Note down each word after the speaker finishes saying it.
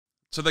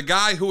To the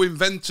guy who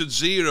invented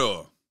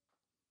zero,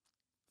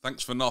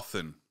 thanks for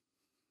nothing.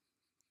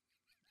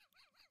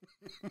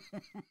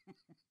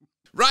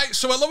 Right,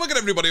 so hello again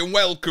everybody and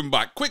welcome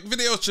back. Quick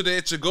video today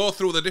to go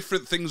through the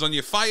different things on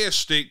your Fire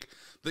Stick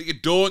that you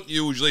don't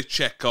usually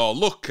check or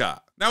look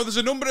at. Now there's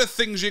a number of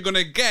things you're going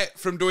to get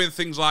from doing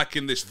things like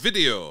in this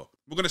video.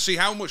 We're going to see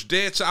how much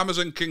data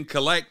Amazon can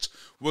collect.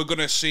 We're going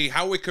to see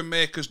how we can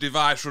make this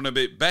device run a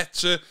bit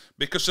better,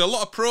 because there's a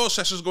lot of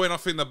processors going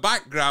off in the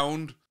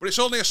background, but it's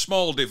only a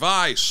small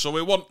device, so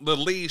we want the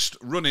least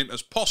running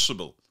as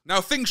possible. Now,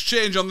 things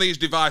change on these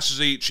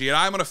devices each year.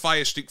 I'm on a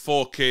Fire Stick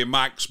 4K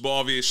Max, but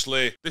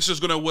obviously this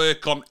is going to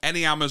work on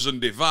any Amazon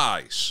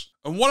device.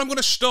 And what I'm going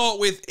to start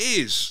with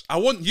is, I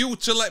want you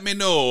to let me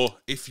know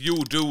if you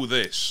do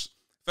this.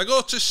 If I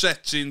go to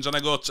settings and I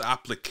go to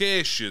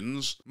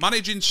applications,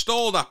 manage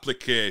installed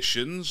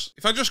applications,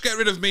 if I just get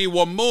rid of me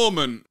one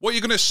moment, what you're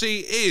going to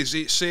see is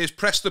it says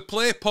press the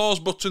play pause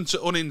button to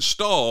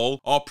uninstall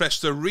or press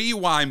the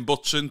rewind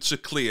button to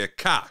clear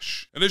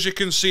cache. And as you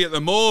can see at the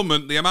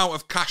moment, the amount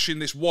of cache in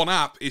this one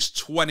app is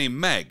 20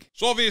 meg.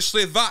 So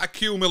obviously that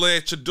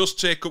accumulator does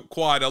take up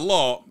quite a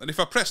lot. And if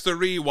I press the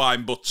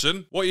rewind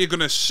button, what you're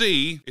going to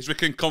see is we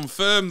can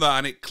confirm that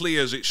and it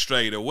clears it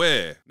straight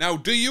away. Now,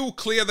 do you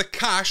clear the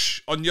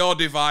cache on your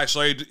device,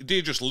 or do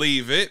you just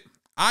leave it?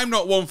 I'm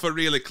not one for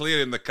really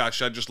clearing the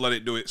cache, I just let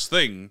it do its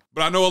thing,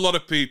 but I know a lot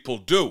of people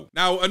do.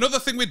 Now, another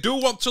thing we do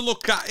want to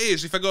look at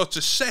is, if I go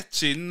to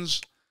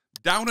settings,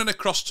 down and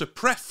across to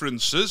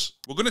preferences,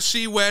 we're going to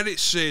see where it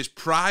says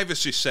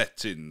privacy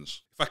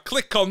settings. If I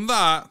click on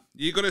that,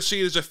 you're going to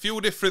see there's a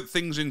few different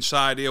things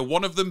inside here,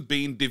 one of them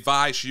being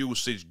device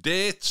usage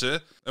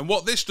data. And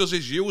what this does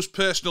is use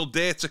personal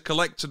data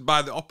collected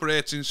by the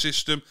operating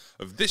system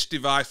of this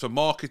device for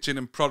marketing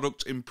and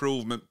product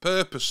improvement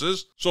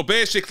purposes. So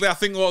basically, I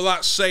think what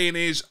that's saying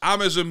is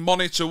Amazon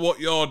monitor what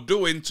you're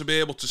doing to be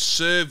able to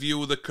serve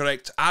you the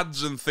correct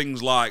ads and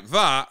things like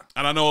that.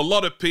 And I know a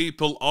lot of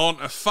people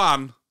aren't a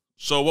fan,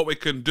 so what we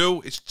can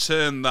do is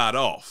turn that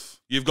off.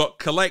 You've got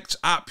collect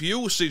app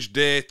usage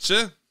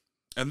data,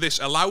 and this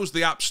allows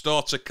the App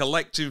Store to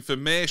collect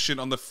information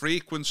on the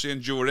frequency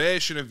and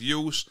duration of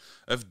use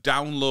of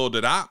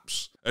downloaded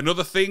apps.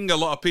 Another thing a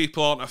lot of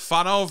people aren't a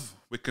fan of,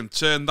 we can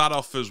turn that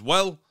off as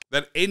well.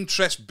 Then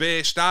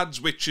interest-based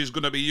ads, which is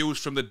going to be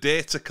used from the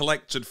data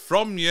collected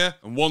from you,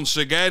 and once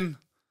again,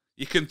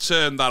 you can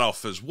turn that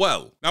off as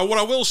well. Now, what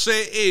I will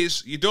say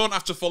is, you don't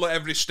have to follow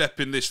every step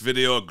in this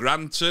video,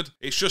 granted.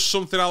 It's just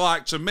something I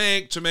like to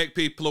make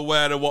people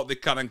aware of what they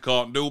can and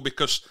can't do,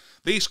 because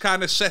these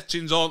kind of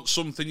settings aren't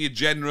something you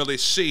generally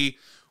see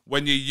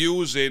when you're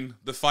using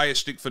the Fire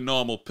Stick for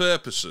normal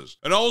purposes.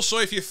 And also,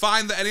 if you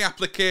find that any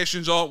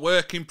applications aren't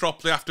working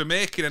properly after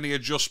making any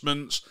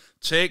adjustments,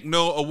 take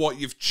note of what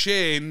you've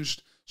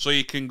changed so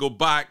you can go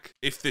back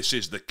if this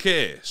is the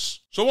case.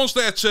 So once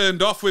they're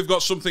turned off, we've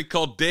got something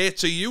called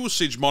data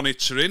usage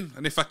monitoring.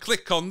 And if I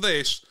click on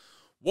this,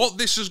 what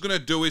this is going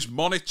to do is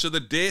monitor the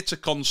data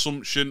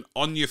consumption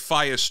on your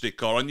Fire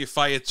Stick or on your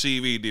Fire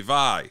TV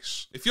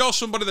device. If you're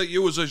somebody that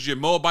uses your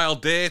mobile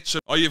data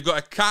or you've got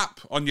a cap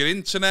on your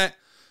internet,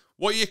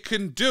 what you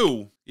can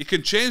do, you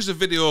can change the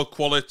video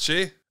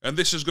quality, and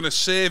this is going to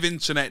save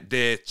internet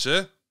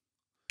data.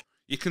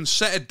 You can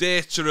set a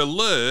data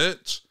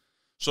alert.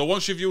 So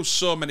once you've used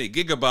so many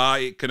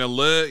gigabytes, it can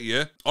alert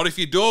you. Or if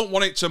you don't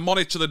want it to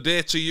monitor the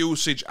data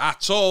usage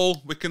at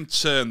all, we can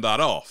turn that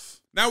off.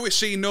 Now we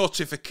see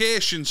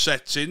notification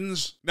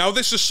settings. Now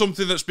this is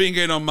something that's been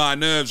getting on my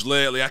nerves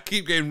lately. I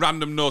keep getting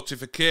random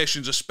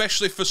notifications,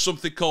 especially for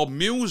something called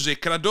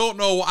music, and I don't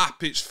know what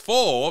app it's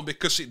for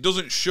because it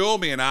doesn't show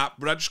me an app,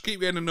 but I just keep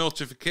getting a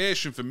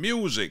notification for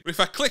music. But if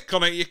I click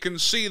on it, you can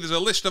see there's a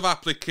list of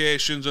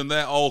applications and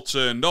they're all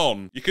turned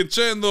on. You can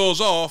turn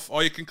those off,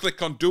 or you can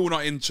click on Do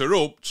Not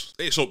Interrupt.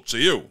 It's up to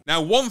you.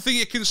 Now, one thing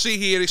you can see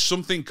here is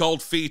something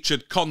called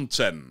featured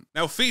content.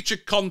 Now,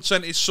 featured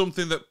content is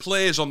something that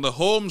plays on the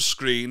home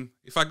screen.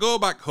 If I go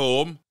back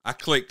home, I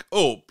click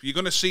up, you're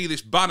going to see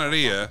this banner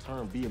here,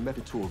 and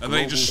then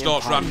it just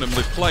starts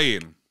randomly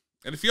playing.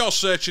 And if you're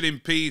searching in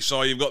peace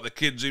or you've got the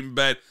kids in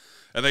bed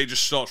and they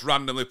just starts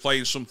randomly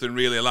playing something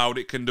really loud,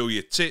 it can do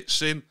your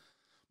tits in.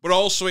 But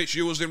also it's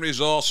using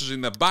resources in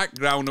the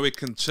background, and we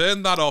can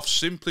turn that off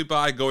simply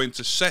by going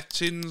to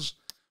settings,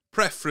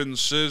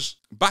 preferences,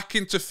 back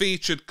into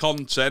featured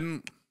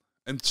content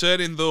and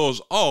turning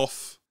those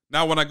off.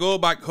 Now, when I go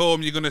back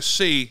home, you're going to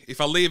see, if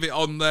I leave it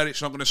on there,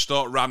 it's not going to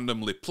start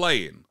randomly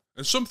playing.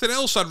 And something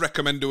else I'd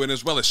recommend doing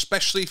as well,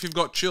 especially if you've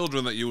got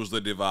children that use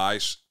the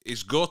device,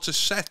 is go to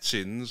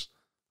settings,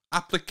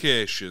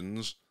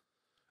 applications,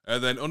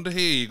 and then under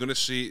here, you're going to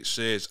see it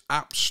says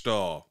App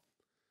Store.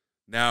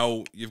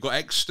 Now, you've got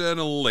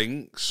external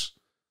links.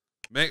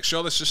 Make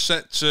sure this is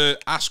set to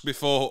ask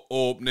before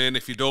opening.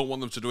 If you don't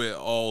want them to do it at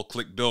all,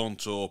 click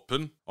Don't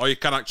Open. Or you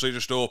can actually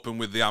just open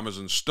with the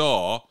Amazon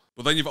Store.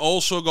 But then you've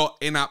also got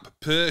in-app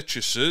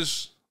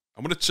purchases.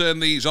 I'm going to turn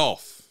these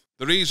off.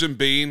 The reason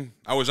being,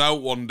 I was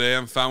out one day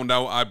and found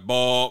out I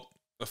bought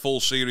a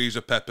full series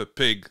of Peppa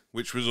Pig,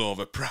 which was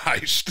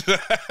overpriced.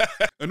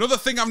 Another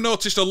thing I've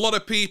noticed a lot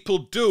of people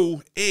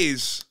do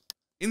is,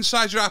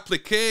 inside your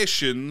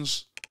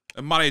applications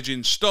and manage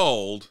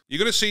installed, you're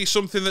going to see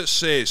something that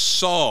says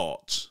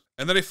sort.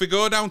 And then if we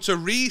go down to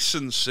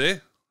recency,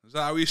 is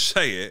that how you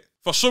say it?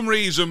 For some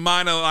reason,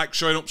 mine are like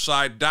showing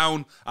upside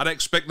down. I'd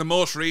expect the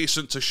most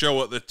recent to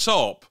show at the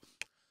top.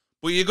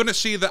 But you're going to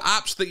see the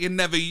apps that you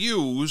never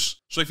use,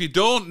 so if you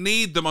don't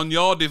need them on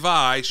your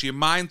device, you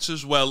might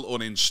as well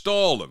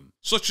uninstall them.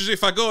 Such as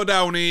if I go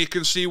down here, you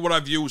can see what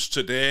I've used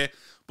today,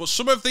 but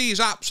some of these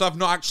apps I've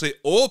not actually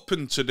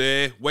opened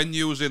today when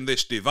using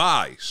this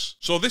device.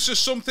 So this is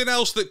something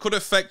else that could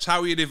affect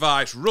how your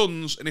device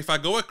runs, and if I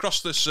go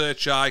across the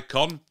search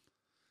icon,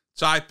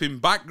 type in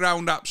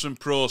background apps and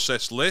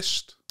process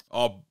list,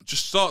 or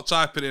just start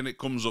typing in, it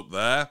comes up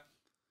there.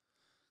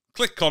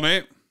 Click on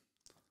it.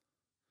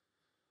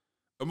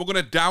 And we're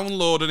going to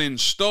download and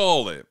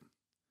install it.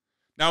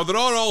 Now, there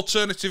are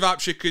alternative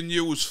apps you can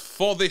use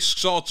for this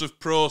sort of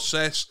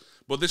process,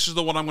 but this is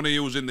the one I'm going to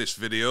use in this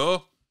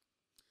video.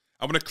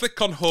 I'm going to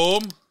click on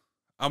Home.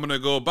 I'm going to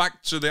go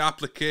back to the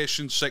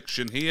application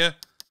section here.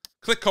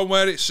 Click on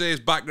where it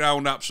says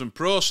Background Apps and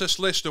Process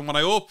List, and when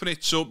I open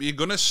it up, you're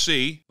going to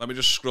see, let me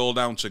just scroll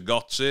down to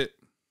Got It.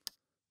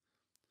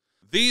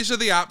 These are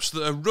the apps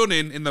that are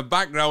running in the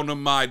background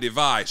on my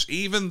device,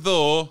 even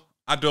though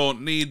I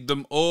don't need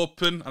them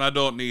open and I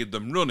don't need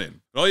them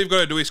running. All you've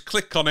got to do is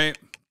click on it,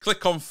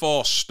 click on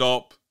Force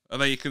Stop,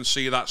 and then you can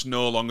see that's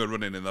no longer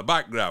running in the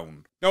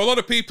background. Now, a lot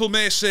of people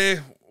may say,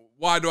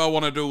 why do I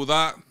want to do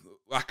that?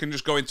 I can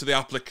just go into the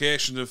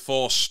application and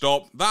force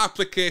stop. That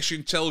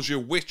application tells you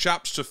which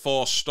apps to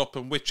force stop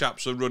and which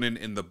apps are running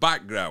in the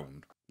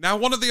background. Now,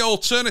 one of the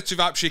alternative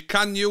apps you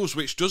can use,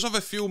 which does have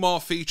a few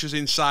more features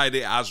inside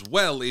it as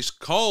well, is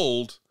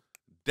called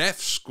Deaf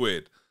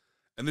Squid.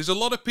 And there's a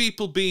lot of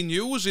people been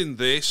using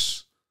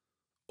this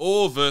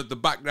over the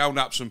background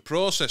apps and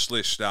process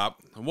list app.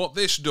 And what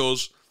this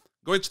does,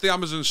 go into the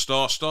Amazon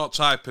store, start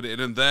typing it in,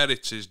 and there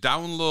it is.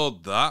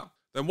 Download that.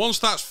 Then once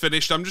that's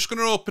finished, I'm just going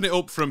to open it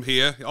up from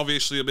here.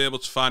 Obviously, you'll be able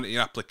to find it in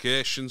your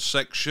applications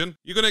section.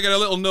 You're going to get a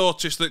little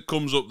notice that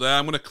comes up there.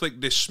 I'm going to click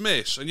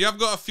Dismiss. And you have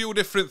got a few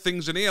different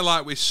things in here,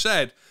 like we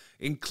said,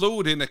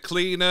 including a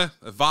cleaner,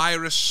 a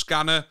virus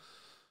scanner,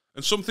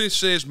 and something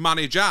says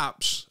Manage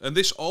Apps, and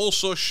this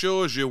also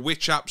shows you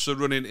which apps are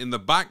running in the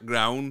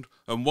background,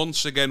 and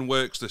once again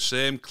works the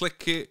same.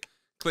 Click it,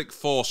 click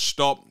Force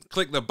Stop,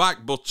 click the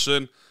back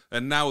button,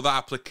 and now that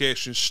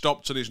application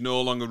stopped and is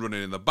no longer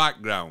running in the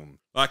background.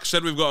 Like I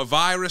said, we've got a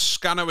virus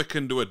scanner. We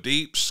can do a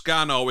deep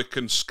scan, or we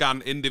can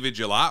scan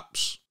individual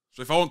apps.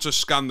 So if I want to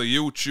scan the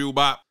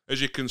YouTube app,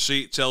 as you can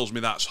see, it tells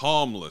me that's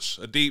harmless.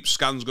 A deep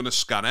scan's going to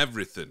scan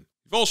everything.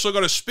 You've also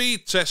got a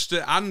speed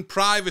tester and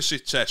privacy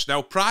test.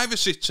 Now,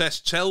 privacy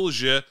test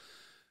tells you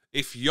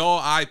if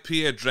your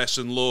IP address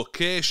and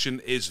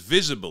location is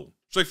visible.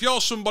 So if you're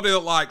somebody that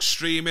likes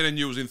streaming and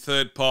using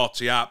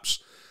third-party apps,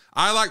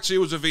 I like to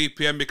use a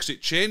VPN because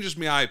it changes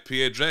my IP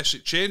address,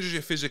 it changes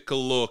your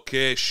physical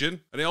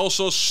location, and it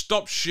also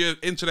stops your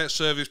internet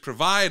service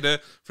provider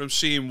from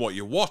seeing what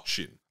you're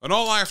watching. And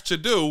all I have to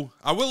do,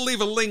 I will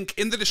leave a link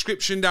in the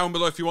description down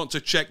below if you want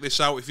to check this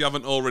out if you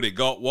haven't already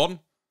got one.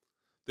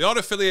 They are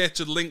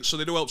affiliated links, so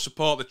they do help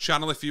support the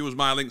channel. If you use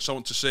my links, I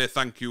want to say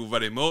thank you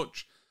very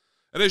much.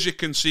 And as you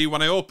can see,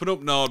 when I open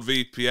up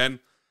NordVPN,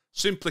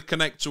 simply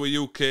connect to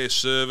a UK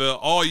server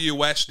or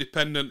US,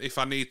 dependent if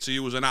I need to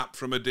use an app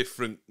from a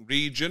different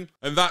region.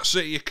 And that's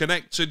it, you're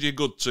connected, you're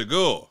good to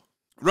go.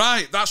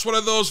 Right, that's one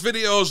of those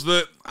videos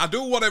that I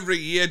do one every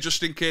year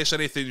just in case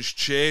anything's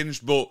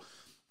changed, but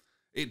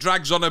it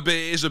drags on a bit,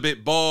 it is a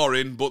bit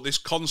boring, but there's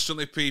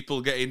constantly people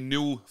getting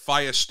new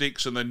Fire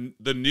Sticks and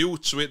they're new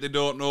to it, they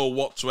don't know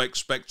what to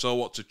expect or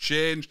what to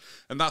change,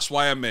 and that's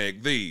why I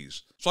make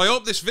these. So I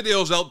hope this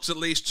video's helped at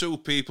least 2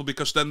 people,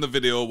 because then the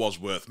video was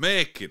worth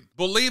making.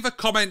 But leave a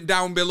comment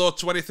down below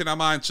to anything I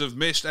might have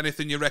missed,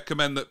 anything you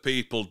recommend that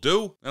people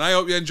do, and I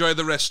hope you enjoy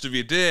the rest of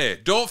your day.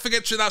 Don't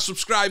forget to hit that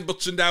subscribe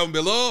button down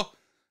below,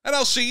 and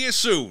I'll see you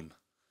soon.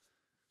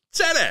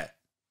 Ta-da!